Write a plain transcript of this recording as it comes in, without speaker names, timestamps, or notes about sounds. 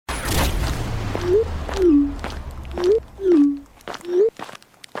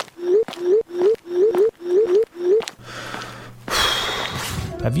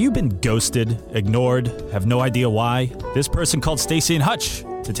Have you been ghosted, ignored, have no idea why? This person called Stacy and Hutch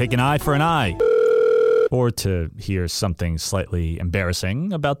to take an eye for an eye. Or to hear something slightly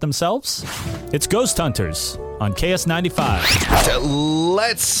embarrassing about themselves? It's Ghost Hunters on KS95.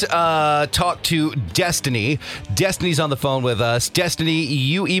 Let's talk to Destiny. Destiny's on the phone with us. Destiny,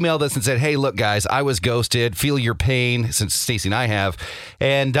 you emailed us and said, hey, look, guys, I was ghosted. Feel your pain, since Stacy and I have.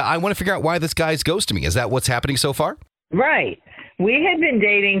 And I want to figure out why this guy's ghosting me. Is that what's happening so far? Right. We had been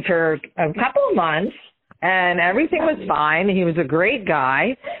dating for a couple of months, and everything was fine. He was a great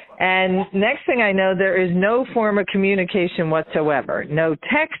guy. And next thing I know, there is no form of communication whatsoever. No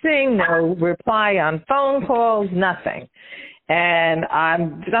texting, no reply on phone calls, nothing. And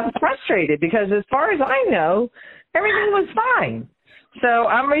I'm frustrated because as far as I know, everything was fine. So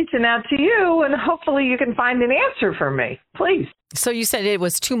I'm reaching out to you, and hopefully you can find an answer for me, please. So you said it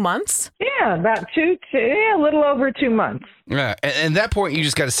was 2 months? Yeah, about a little over 2 months. Yeah, and at that point, you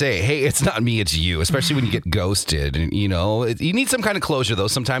just got to say, hey, it's not me, it's you, especially when you get ghosted. And, you know, you need some kind of closure, though.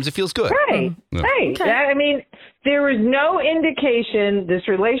 Sometimes it feels good. Right, right. Okay. I mean, there was no indication. This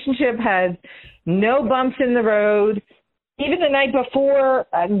relationship had no bumps in the road. Even the night before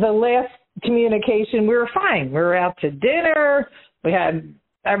the last communication, we were fine. We were out to dinner. We had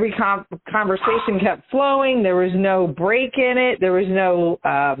every conversation kept flowing. There was no break in it. There was no,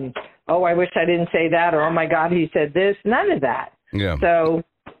 oh, I wish I didn't say that, or oh my God, he said this. None of that. Yeah. So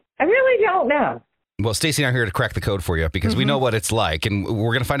I really don't know. Well, Stacy and I are here to crack the code for you because we know what it's like, and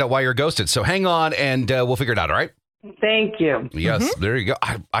we're going to find out why you're ghosted. So hang on, and we'll figure it out, all right? Thank you. Yes, there you go.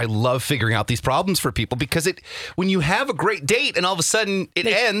 I love figuring out these problems for people because when you have a great date and all of a sudden it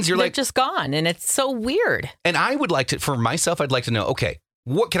ends, you're like... They're just gone, and it's so weird. And I would like to, for myself, I'd like to know, okay,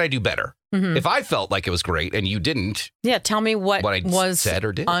 what can I do better? If I felt like it was great and you didn't. Yeah, tell me what I was said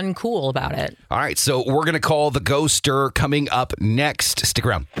or did. Uncool about it. All right, so we're going to call the ghoster coming up next. Stick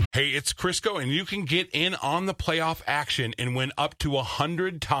around. Hey, it's Crisco, and you can get in on the playoff action and win up to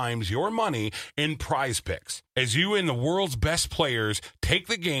 100 times your money in Prize Picks. As you and the world's best players take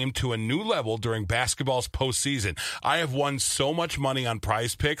the game to a new level during basketball's postseason. I have won so much money on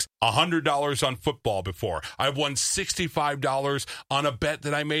Prize Picks, $100 on football before. I've won $65 on a bet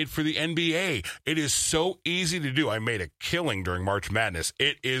that I made for the NBA. It is so easy to do. I made a killing during March Madness.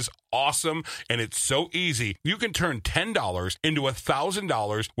 It is awesome, and it's so easy. You can turn $10 into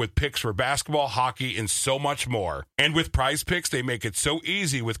 $1,000 with picks for basketball, hockey, and so much more. And with Prize Picks, they make it so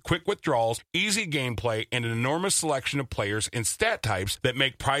easy with quick withdrawals, easy gameplay, and an enormous selection of players and stat types that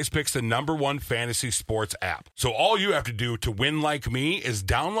make Prize Picks the #1 fantasy sports app. So all you have to do to win like me is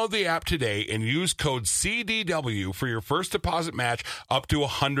download the app today and use code CDW for your first deposit match up to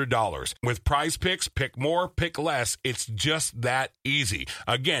 $100. With Prize Picks, pick more, pick less. It's just that easy.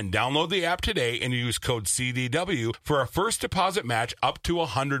 Again, download the app today and use code CDW for a first deposit match up to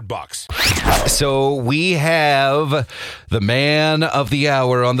 $100. So we have the man of the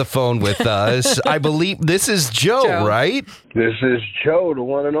hour on the phone with us. I believe this is Joe, right? This is Joe, the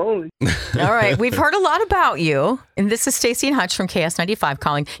one and only. All right. We've heard a lot about you. And this is Stacy and Hutch from KS95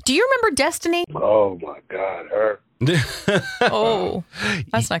 calling. Do you remember Destiny? Oh, my God. Her. Oh,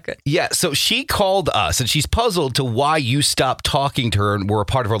 that's not good. Yeah, so she called us, and she's puzzled to why you stopped talking to her and were a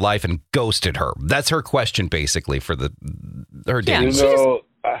part of her life and ghosted her. That's her question, basically, for her date. You know,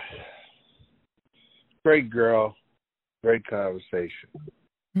 great girl, great conversation.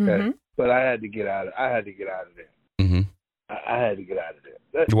 Okay? But I had to get out of there. I had to get out of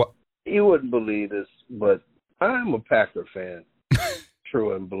there. What? You wouldn't believe this, but I'm a Packer fan,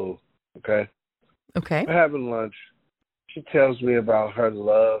 true and blue. Okay. Okay. We're having lunch. She tells me about her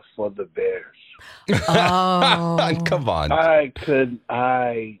love for the Bears. Oh. Come on.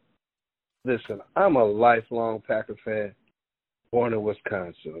 Listen, I'm a lifelong Packer fan, born in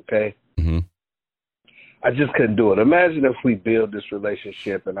Wisconsin, okay? I just couldn't do it. Imagine if we build this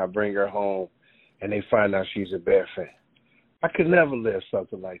relationship and I bring her home and they find out she's a Bear fan. I could never live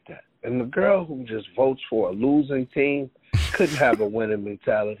something like that. And the girl who just votes for a losing team couldn't have a winning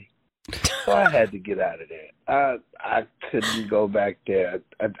mentality. So I had to get out of there. I couldn't go back there.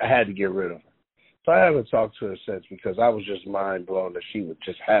 I had to get rid of her. So I haven't talked to her since because I was just mind blown that she would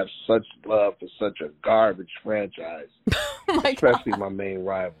just have such love for such a garbage franchise, especially my main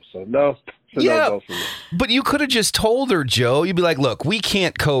rival. So no, no for me. But you could have just told her, Joe. You'd be like, "Look, we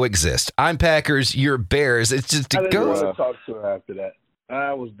can't coexist. I'm Packers, you're Bears. It's just I didn't want to talk to her after that.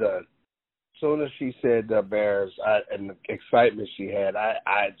 I was done. As soon as she said the Bears and the excitement she had,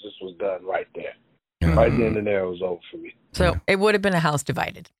 I just was done right there. Right then and there, it was over for me. So it would have been a house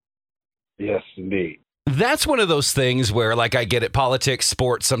divided. Yes, indeed. That's one of those things where, like, I get it. Politics,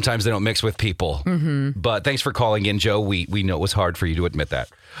 sports, sometimes they don't mix with people. Mm-hmm. But thanks for calling in, Joe. We know it was hard for you to admit that.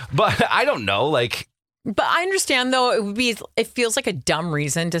 But I don't know, like... But I understand, though, it feels like a dumb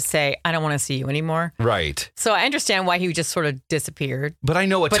reason to say, I don't want to see you anymore. Right. So I understand why he just sort of disappeared. But I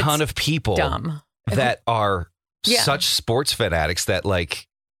know a ton of people dumb. that are Yeah. such sports fanatics that, like,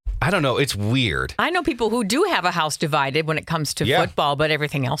 I don't know. It's weird. I know people who do have a house divided when it comes to football, but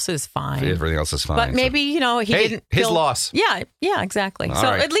everything else is fine. Everything else is fine. But maybe, he didn't his feel, loss. Yeah, exactly. All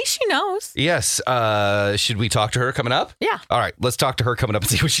so right. at least she knows. Yes. Should we talk to her coming up? Yeah. All right. Let's talk to her coming up and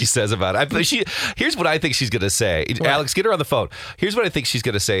see what she says about it. Here's what I think she's going to say. What? Alex, get her on the phone. Here's what I think she's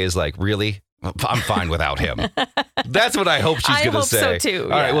going to say is like, really? I'm fine without him. That's what I hope she's going to say. I hope so too. All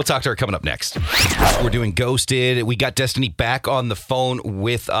right, we'll talk to her coming up next. We're doing Ghosted. We got Destiny back on the phone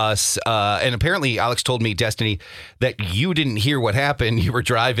with us. And apparently, Alex told me, Destiny, that you didn't hear what happened. You were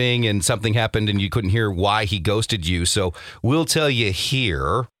driving and something happened and you couldn't hear why he ghosted you. So we'll tell you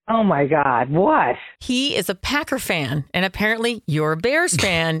here. Oh, my God. What? He is a Packer fan, and apparently you're a Bears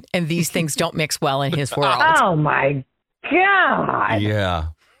fan, and these things don't mix well in his world. Oh, my God. Yeah.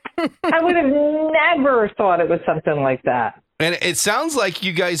 I would have never thought it was something like that. And it sounds like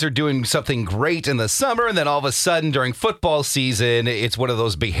you guys are doing something great in the summer, and then all of a sudden during football season, it's one of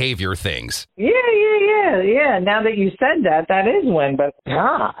those behavior things. Yeah. Now that you said that, that is when. But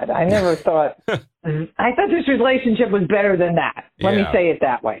God, I never thought. I thought this relationship was better than that. Let me say it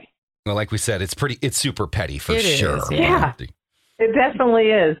that way. Well, like we said, it's super petty for It sure. is, Yeah. It definitely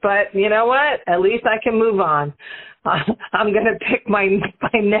is. But you know what? At least I can move on. I'm going to pick my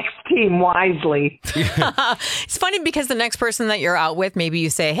next team wisely. It's funny because the next person that you're out with, maybe you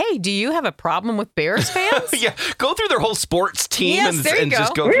say, hey, do you have a problem with Bears fans? Yeah, go through their whole sports team Yes, there you and go.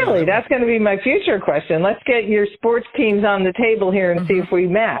 just go Really? through That's going to be my future question. Let's get your sports teams on the table here and see if we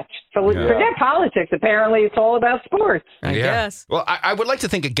match. So forget politics. Apparently, it's all about sports. I guess. Well, I would like to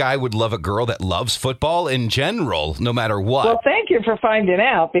think a guy would love a girl that loves football in general, no matter what. Well, thank you for finding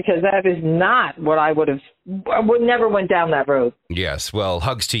out because that is not what I would never went down that road. Yes. Well,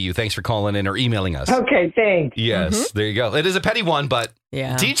 hugs to you. Thanks for calling in or emailing us. Okay, thanks. Yes, there you go. It is a petty one, but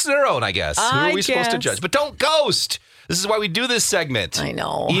teach their own, I guess. Who are we supposed to judge? But don't ghost. This is why we do this segment. I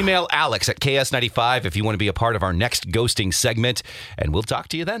know. Email Alex at KS95 if you want to be a part of our next ghosting segment, and we'll talk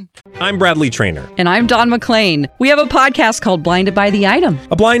to you then. I'm Bradley Trainer. And I'm Don McClain. We have a podcast called Blinded by the Item.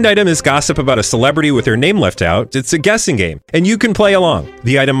 A blind item is gossip about a celebrity with their name left out. It's a guessing game, and you can play along.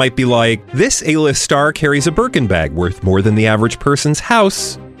 The item might be like, this A-list star carries a Birkin bag worth more than the average person's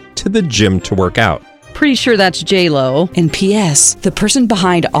house to the gym to work out. Pretty sure that's J-Lo. And P.S. the person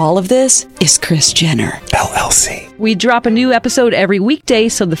behind all of this is Kris Jenner, LLC. We drop a new episode every weekday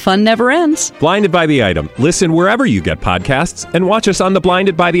so the fun never ends. Blinded by the Item. Listen wherever you get podcasts and watch us on the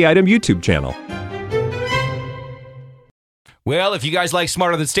Blinded by the Item YouTube channel. Well, if you guys like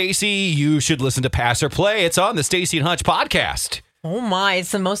Smarter Than Stacey, you should listen to Pass or Play. It's on the Stacey and Hutch podcast. Oh my,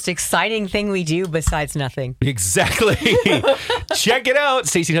 it's the most exciting thing we do besides nothing. Exactly. Check it out.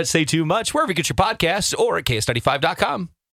 Stacey and Hutch Say Too Much, wherever you get your podcasts or at KS95.com.